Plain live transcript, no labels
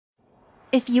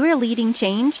If you are leading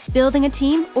change, building a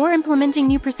team, or implementing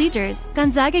new procedures,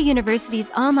 Gonzaga University's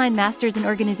online Masters in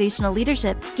Organizational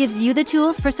Leadership gives you the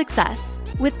tools for success.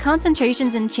 With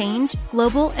concentrations in change,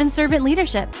 global, and servant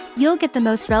leadership, you'll get the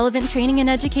most relevant training and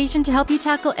education to help you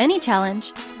tackle any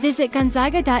challenge. Visit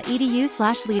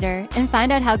gonzaga.edu/leader and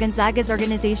find out how Gonzaga's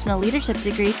organizational leadership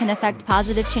degree can affect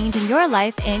positive change in your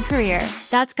life and career.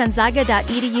 That's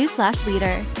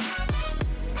gonzaga.edu/leader.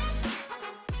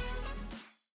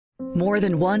 More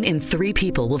than 1 in 3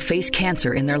 people will face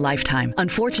cancer in their lifetime.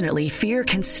 Unfortunately, fear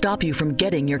can stop you from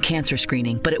getting your cancer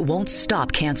screening, but it won't stop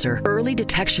cancer. Early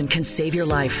detection can save your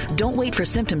life. Don't wait for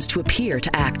symptoms to appear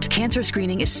to act. Cancer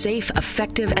screening is safe,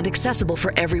 effective, and accessible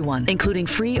for everyone, including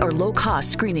free or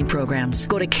low-cost screening programs.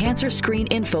 Go to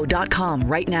cancerscreeninfo.com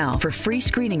right now for free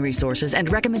screening resources and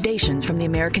recommendations from the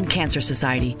American Cancer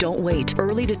Society. Don't wait.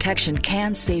 Early detection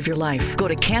can save your life. Go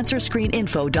to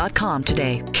cancerscreeninfo.com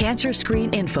today.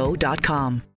 Cancerscreeninfo.com.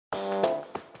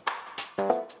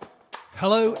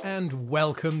 Hello and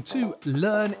welcome to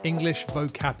Learn English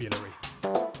Vocabulary.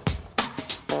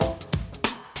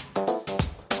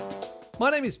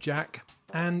 My name is Jack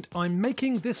and I'm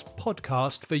making this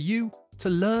podcast for you to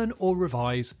learn or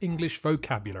revise English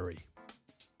vocabulary.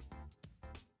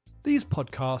 These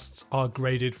podcasts are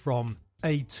graded from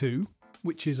A2,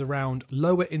 which is around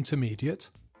lower intermediate,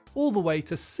 all the way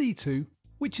to C2,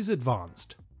 which is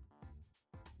advanced.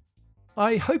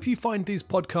 I hope you find these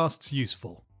podcasts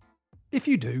useful. If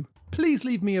you do, please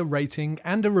leave me a rating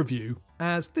and a review,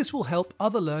 as this will help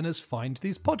other learners find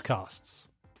these podcasts.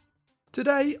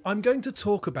 Today, I'm going to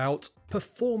talk about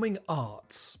performing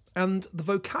arts, and the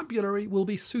vocabulary will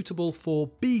be suitable for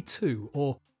B2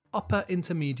 or upper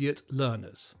intermediate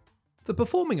learners. The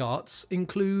performing arts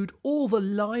include all the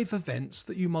live events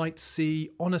that you might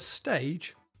see on a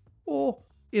stage or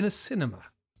in a cinema.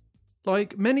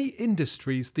 Like many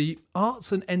industries, the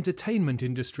arts and entertainment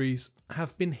industries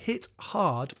have been hit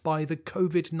hard by the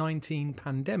COVID-19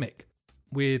 pandemic,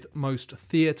 with most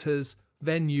theatres,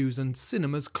 venues and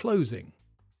cinemas closing.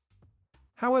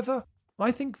 However,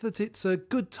 I think that it's a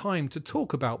good time to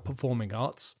talk about performing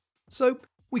arts, so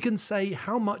we can say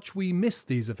how much we miss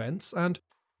these events and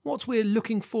what we're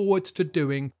looking forward to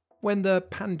doing when the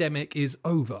pandemic is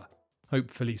over,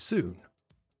 hopefully soon.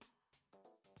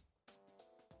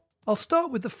 I'll start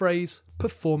with the phrase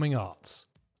performing arts.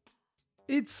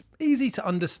 It's easy to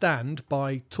understand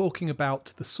by talking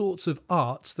about the sorts of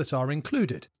arts that are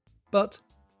included, but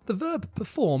the verb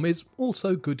perform is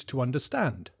also good to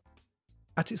understand.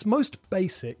 At its most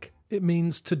basic, it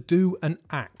means to do an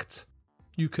act.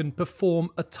 You can perform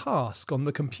a task on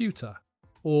the computer,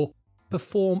 or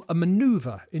perform a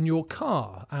manoeuvre in your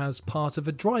car as part of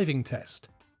a driving test.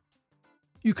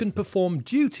 You can perform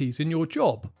duties in your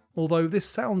job, although this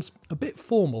sounds a bit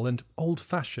formal and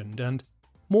old-fashioned and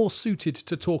more suited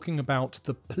to talking about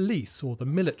the police or the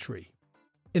military.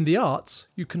 In the arts,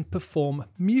 you can perform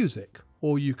music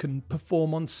or you can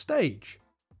perform on stage,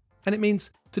 and it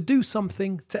means to do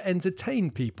something to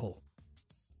entertain people.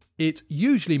 It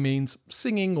usually means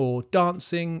singing or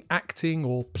dancing, acting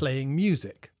or playing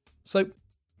music. So,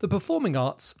 the performing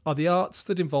arts are the arts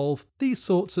that involve these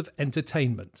sorts of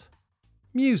entertainment.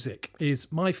 Music is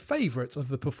my favourite of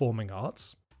the performing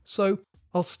arts, so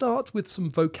I'll start with some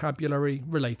vocabulary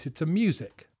related to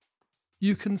music.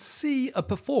 You can see a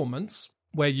performance,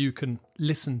 where you can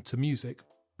listen to music,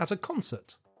 at a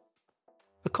concert.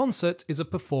 A concert is a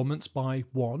performance by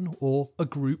one or a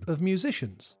group of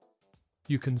musicians.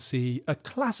 You can see a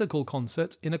classical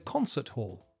concert in a concert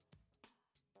hall.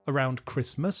 Around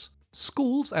Christmas,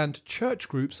 schools and church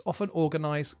groups often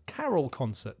organise carol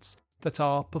concerts that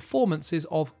are performances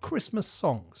of Christmas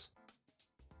songs.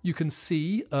 You can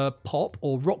see a pop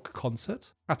or rock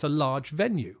concert at a large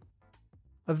venue.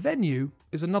 A venue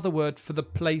is another word for the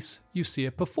place you see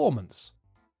a performance.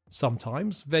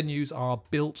 Sometimes venues are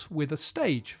built with a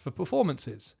stage for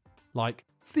performances, like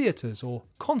theatres or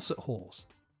concert halls,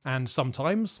 and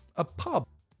sometimes a pub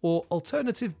or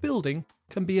alternative building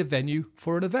can be a venue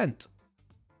for an event.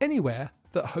 Anywhere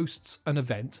that hosts an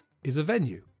event is a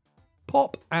venue.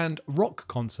 Pop and rock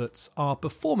concerts are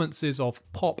performances of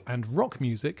pop and rock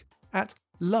music at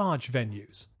large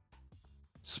venues.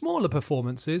 Smaller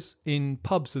performances in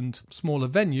pubs and smaller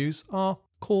venues are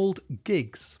called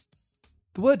gigs.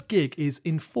 The word gig is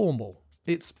informal.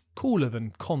 It's cooler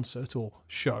than concert or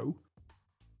show.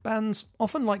 Bands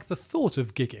often like the thought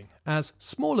of gigging, as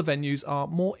smaller venues are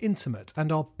more intimate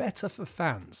and are better for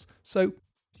fans, so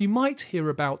you might hear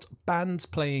about bands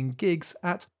playing gigs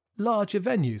at larger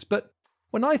venues, but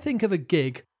when I think of a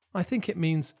gig, I think it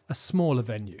means a smaller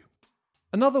venue.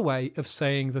 Another way of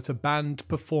saying that a band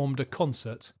performed a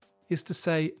concert is to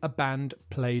say a band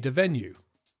played a venue.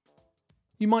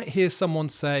 You might hear someone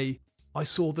say, "I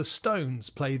saw the Stones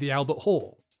play the Albert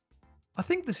Hall." I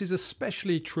think this is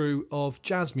especially true of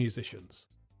jazz musicians.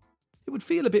 It would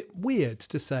feel a bit weird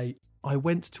to say, "I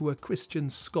went to a Christian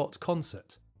Scott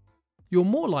concert." You're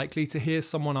more likely to hear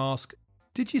someone ask,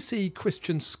 "Did you see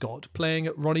Christian Scott playing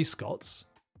at Ronnie Scott's?"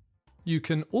 You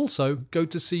can also go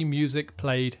to see music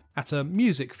played at a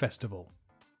music festival.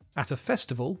 At a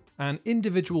festival, an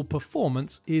individual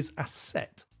performance is a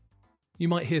set. You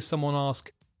might hear someone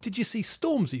ask, "Did you see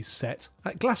Stormzy's set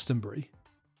at Glastonbury?"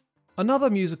 Another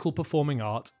musical performing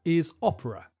art is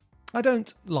opera. I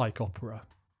don't like opera.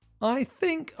 I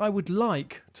think I would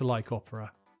like to like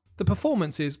opera. The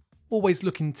performances always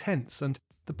look intense and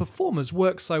the performers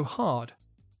work so hard.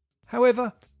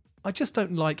 However, I just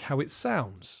don't like how it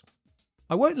sounds.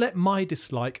 I won't let my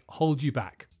dislike hold you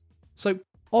back. So,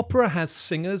 opera has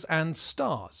singers and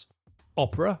stars.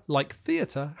 Opera, like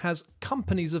theatre, has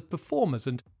companies of performers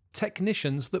and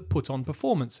technicians that put on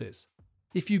performances.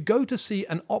 If you go to see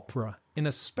an opera in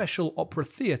a special opera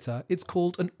theatre, it's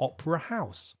called an opera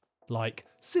house, like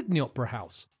Sydney Opera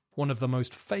House, one of the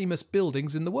most famous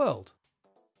buildings in the world.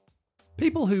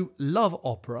 People who love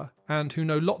opera and who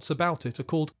know lots about it are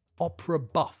called opera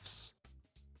buffs.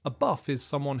 A buff is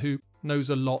someone who knows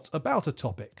a lot about a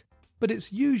topic, but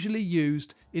it's usually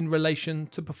used in relation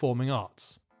to performing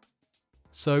arts.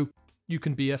 So, you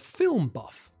can be a film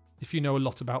buff if you know a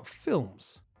lot about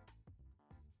films.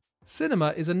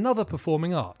 Cinema is another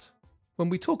performing art. When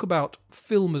we talk about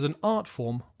film as an art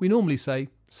form, we normally say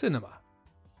cinema.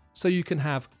 So you can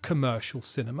have commercial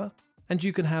cinema, and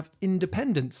you can have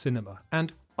independent cinema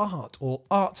and art or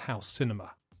art house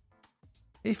cinema.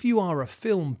 If you are a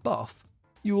film buff,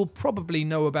 you will probably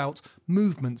know about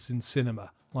movements in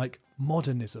cinema like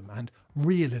modernism and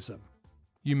realism.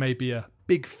 You may be a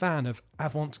big fan of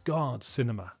avant-garde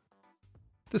cinema.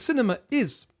 The cinema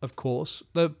is, of course,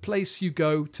 the place you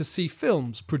go to see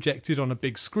films projected on a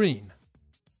big screen.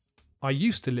 I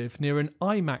used to live near an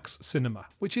IMAX cinema,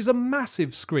 which is a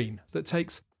massive screen that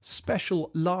takes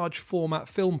special large format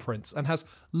film prints and has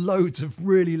loads of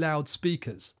really loud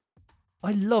speakers.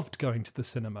 I loved going to the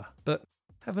cinema, but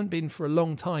haven't been for a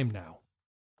long time now.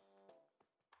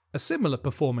 A similar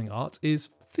performing art is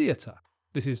theatre.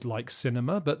 This is like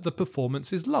cinema, but the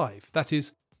performance is live. That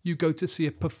is, you go to see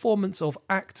a performance of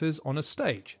actors on a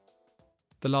stage.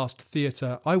 The last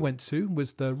theatre I went to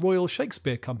was the Royal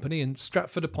Shakespeare Company in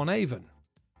Stratford-upon-Avon.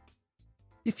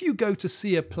 If you go to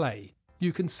see a play,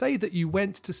 you can say that you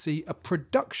went to see a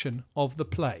production of the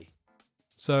play.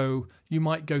 So you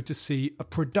might go to see a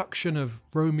production of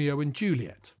Romeo and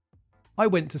Juliet. I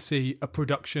went to see a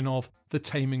production of The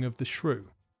Taming of the Shrew.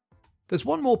 There's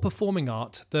one more performing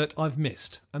art that I've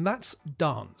missed, and that's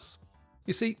dance.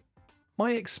 You see,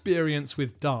 my experience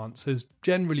with dance has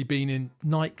generally been in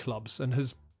nightclubs and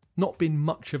has not been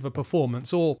much of a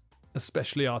performance or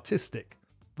especially artistic.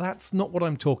 That's not what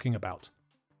I'm talking about.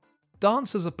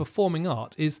 Dance as a performing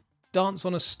art is dance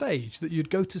on a stage that you'd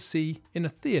go to see in a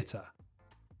theatre.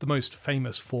 The most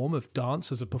famous form of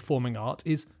dance as a performing art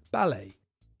is ballet.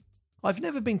 I've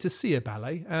never been to see a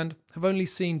ballet and have only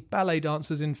seen ballet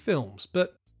dancers in films,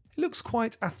 but it looks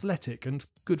quite athletic and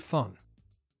good fun.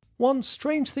 One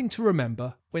strange thing to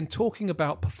remember when talking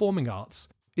about performing arts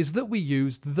is that we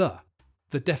use the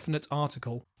definite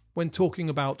article, when talking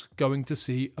about going to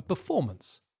see a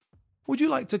performance. Would you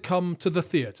like to come to the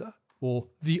theatre or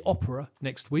the opera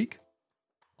next week?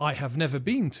 I have never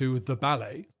been to the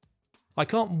ballet. I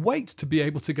can't wait to be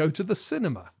able to go to the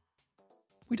cinema.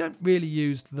 We don't really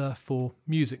use the for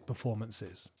music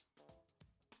performances.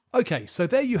 Okay, so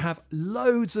there you have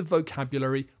loads of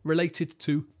vocabulary related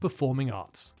to performing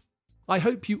arts. I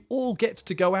hope you all get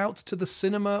to go out to the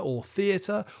cinema or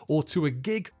theatre or to a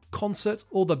gig, concert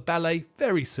or the ballet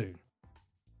very soon.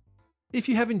 If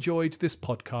you have enjoyed this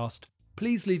podcast,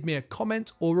 please leave me a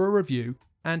comment or a review,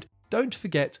 and don't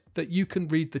forget that you can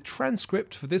read the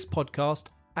transcript for this podcast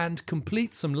and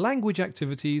complete some language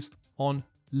activities on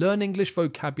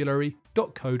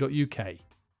learnenglishvocabulary.co.uk.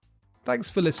 Thanks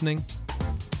for listening.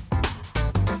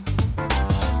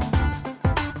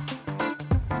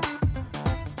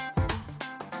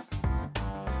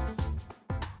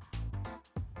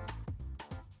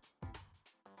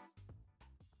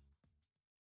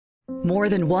 More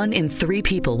than 1 in 3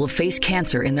 people will face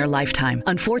cancer in their lifetime.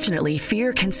 Unfortunately,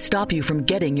 fear can stop you from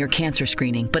getting your cancer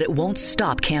screening, but it won't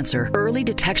stop cancer. Early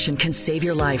detection can save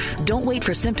your life. Don't wait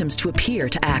for symptoms to appear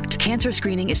to act. Cancer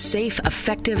screening is safe,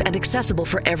 effective, and accessible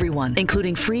for everyone,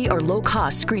 including free or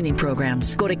low-cost screening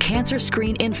programs. Go to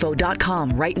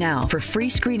cancerscreeninfo.com right now for free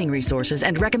screening resources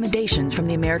and recommendations from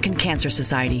the American Cancer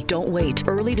Society. Don't wait.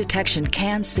 Early detection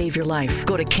can save your life.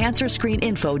 Go to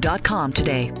cancerscreeninfo.com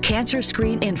today.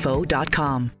 Cancerscreeninfo.com.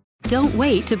 Don't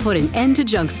wait to put an end to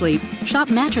junk sleep. Shop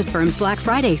Mattress Firm's Black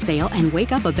Friday sale and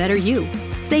wake up a better you.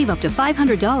 Save up to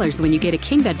 $500 when you get a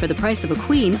king bed for the price of a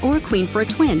queen or a queen for a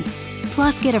twin.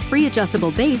 Plus, get a free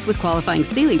adjustable base with qualifying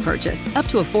Sealy purchase up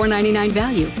to a $499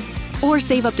 value. Or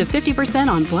save up to 50%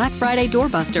 on Black Friday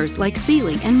doorbusters like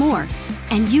Sealy and more.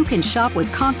 And you can shop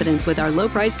with confidence with our low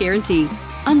price guarantee.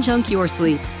 Unjunk your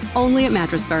sleep. Only at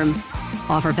Mattress Firm.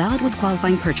 Offer valid with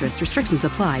qualifying purchase. Restrictions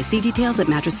apply. See details at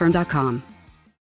mattressfirm.com.